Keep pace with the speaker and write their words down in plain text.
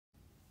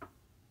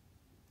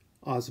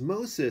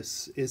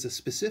Osmosis is a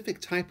specific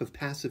type of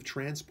passive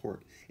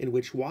transport in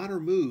which water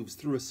moves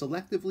through a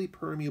selectively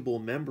permeable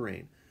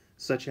membrane,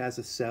 such as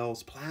a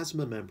cell's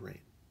plasma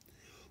membrane.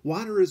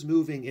 Water is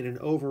moving in an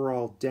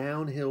overall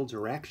downhill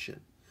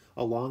direction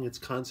along its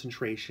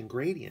concentration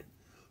gradient,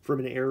 from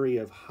an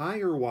area of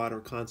higher water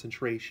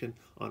concentration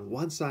on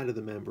one side of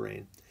the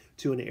membrane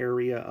to an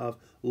area of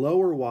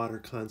lower water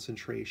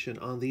concentration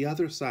on the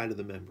other side of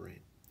the membrane.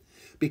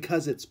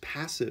 Because it's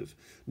passive,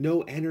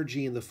 no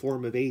energy in the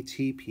form of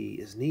ATP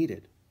is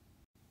needed.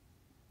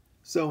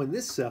 So in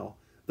this cell,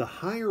 the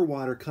higher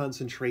water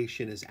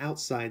concentration is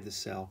outside the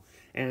cell,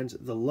 and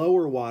the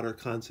lower water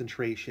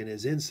concentration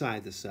is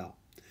inside the cell.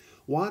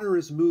 Water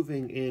is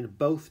moving in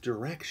both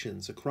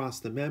directions across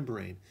the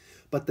membrane,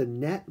 but the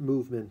net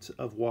movement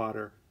of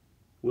water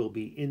will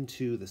be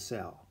into the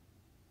cell.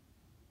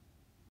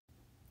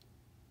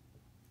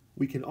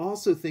 We can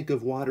also think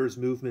of water's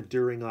movement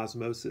during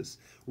osmosis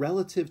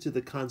relative to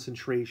the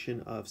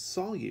concentration of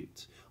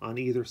solutes on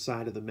either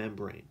side of the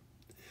membrane.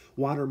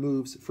 Water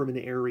moves from an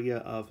area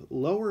of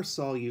lower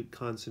solute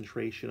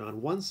concentration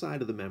on one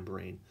side of the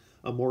membrane,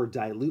 a more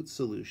dilute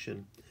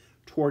solution,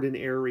 toward an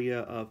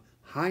area of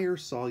higher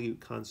solute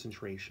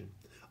concentration,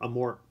 a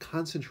more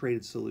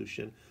concentrated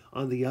solution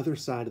on the other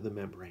side of the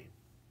membrane.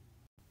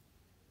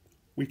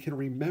 We can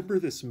remember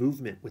this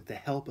movement with the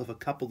help of a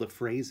couple of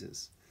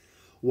phrases.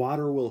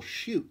 Water will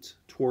shoot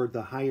toward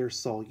the higher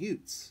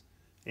solutes,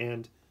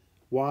 and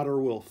water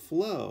will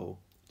flow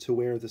to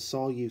where the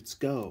solutes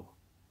go.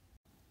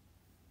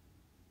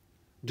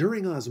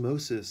 During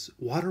osmosis,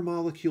 water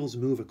molecules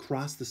move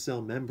across the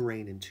cell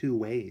membrane in two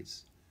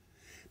ways.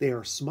 They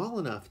are small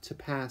enough to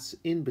pass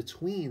in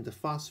between the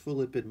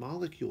phospholipid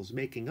molecules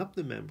making up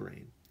the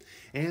membrane,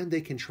 and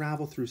they can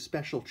travel through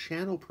special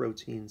channel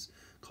proteins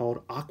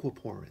called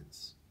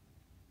aquaporins.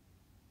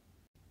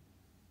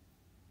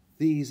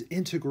 These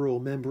integral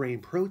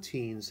membrane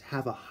proteins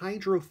have a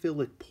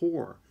hydrophilic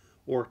pore,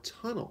 or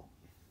tunnel,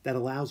 that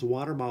allows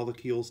water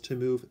molecules to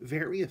move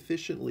very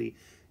efficiently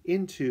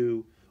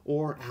into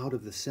or out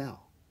of the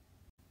cell.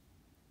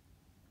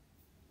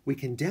 We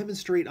can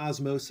demonstrate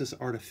osmosis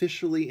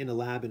artificially in a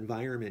lab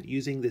environment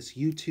using this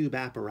U-tube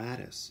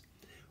apparatus,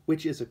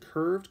 which is a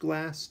curved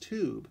glass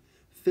tube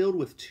filled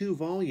with two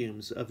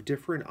volumes of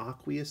different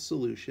aqueous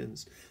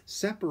solutions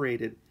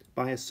separated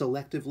by a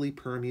selectively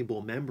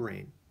permeable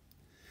membrane.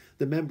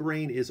 The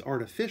membrane is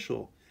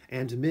artificial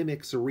and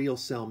mimics a real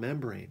cell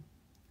membrane.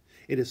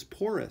 It is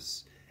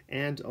porous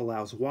and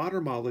allows water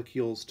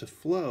molecules to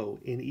flow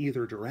in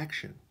either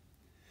direction.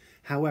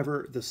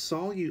 However, the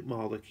solute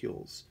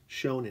molecules,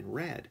 shown in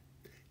red,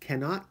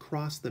 cannot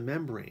cross the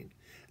membrane.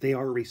 They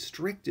are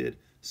restricted,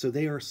 so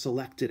they are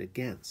selected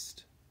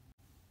against.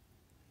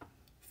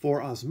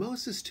 For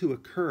osmosis to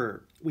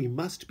occur, we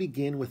must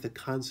begin with a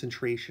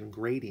concentration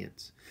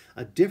gradient,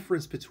 a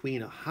difference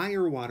between a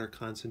higher water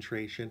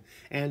concentration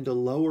and a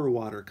lower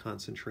water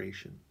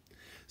concentration.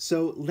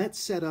 So let's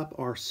set up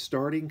our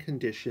starting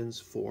conditions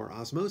for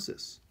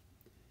osmosis.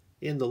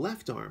 In the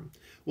left arm,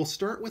 we'll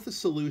start with a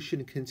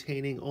solution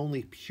containing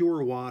only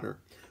pure water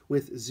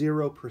with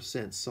 0%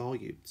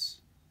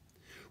 solutes.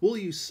 We'll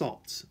use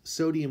salts,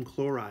 sodium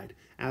chloride,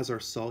 as our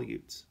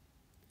solutes.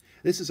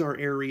 This is our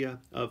area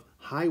of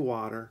high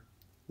water,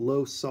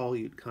 low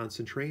solute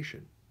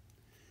concentration.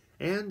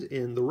 And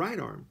in the right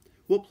arm,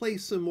 we'll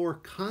place a more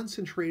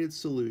concentrated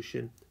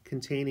solution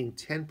containing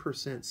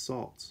 10%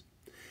 salts.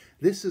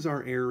 This is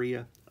our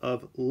area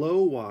of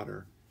low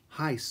water,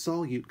 high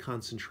solute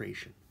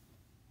concentration.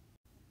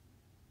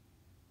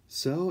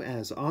 So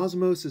as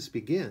osmosis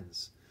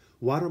begins,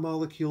 water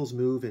molecules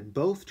move in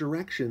both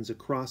directions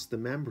across the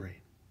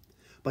membrane,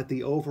 but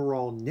the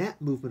overall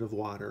net movement of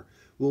water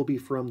will be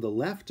from the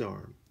left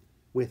arm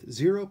with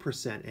 0%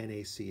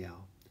 NaCl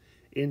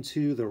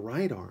into the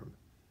right arm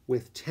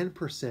with 10%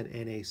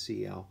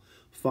 NaCl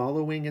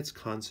following its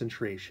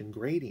concentration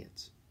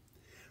gradient.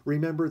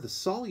 Remember, the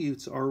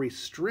solutes are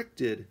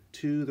restricted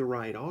to the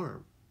right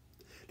arm.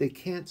 They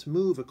can't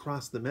move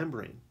across the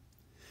membrane.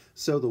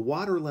 So the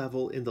water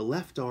level in the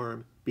left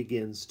arm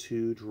begins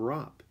to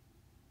drop,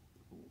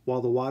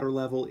 while the water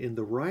level in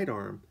the right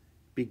arm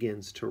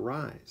begins to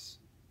rise.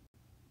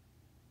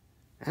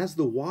 As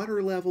the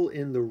water level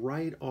in the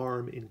right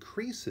arm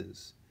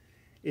increases,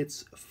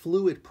 its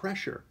fluid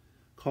pressure,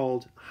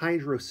 called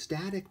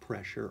hydrostatic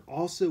pressure,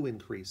 also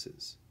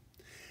increases.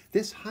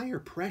 This higher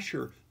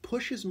pressure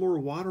pushes more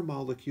water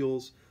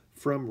molecules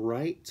from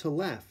right to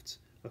left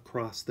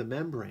across the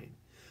membrane,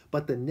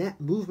 but the net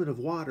movement of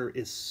water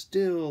is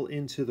still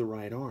into the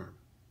right arm.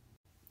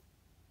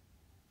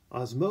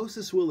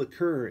 Osmosis will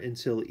occur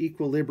until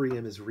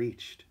equilibrium is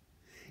reached.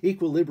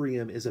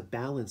 Equilibrium is a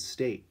balanced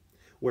state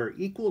where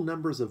equal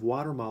numbers of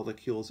water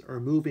molecules are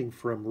moving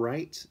from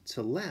right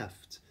to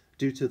left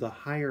due to the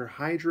higher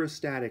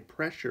hydrostatic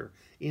pressure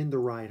in the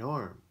right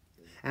arm,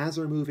 as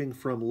are moving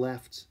from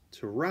left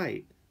to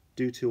right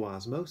due to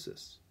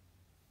osmosis.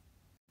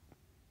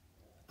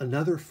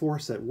 Another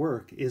force at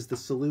work is the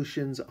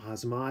solution's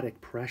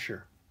osmotic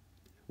pressure.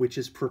 which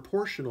is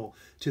proportional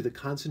to the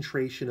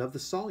concentration of the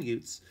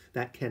solutes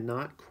that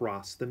cannot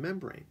cross the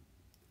membrane.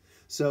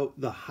 So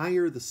the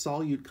higher the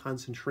solute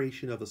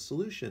concentration of a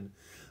solution,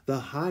 the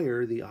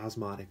higher the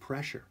osmotic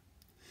pressure.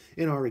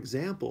 In our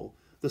example,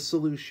 the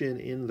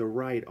solution in the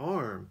right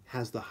arm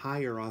has the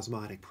higher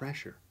osmotic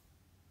pressure.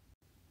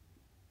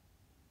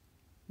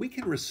 We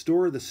can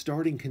restore the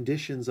starting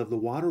conditions of the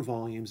water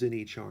volumes in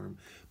each arm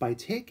by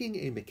taking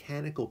a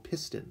mechanical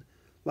piston,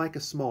 like a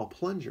small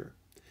plunger,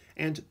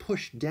 and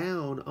push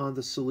down on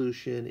the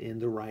solution in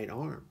the right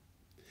arm.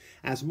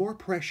 As more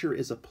pressure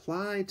is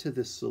applied to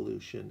this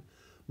solution,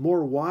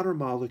 more water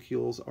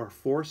molecules are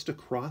forced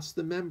across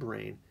the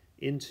membrane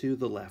into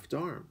the left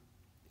arm.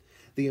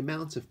 The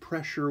amount of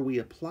pressure we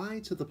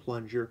apply to the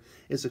plunger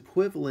is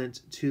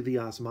equivalent to the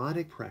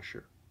osmotic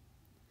pressure.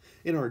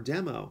 In our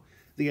demo,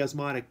 the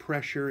osmotic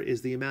pressure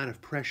is the amount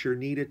of pressure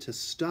needed to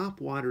stop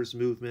water's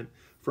movement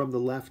from the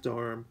left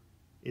arm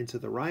into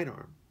the right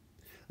arm.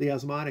 The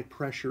osmotic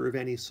pressure of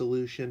any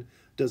solution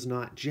does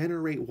not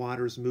generate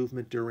water's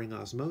movement during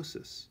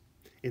osmosis.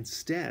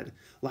 Instead,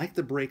 like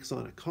the brakes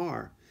on a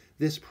car,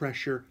 this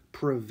pressure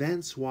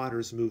prevents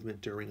water's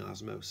movement during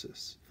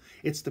osmosis.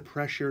 It's the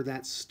pressure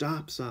that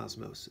stops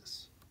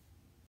osmosis.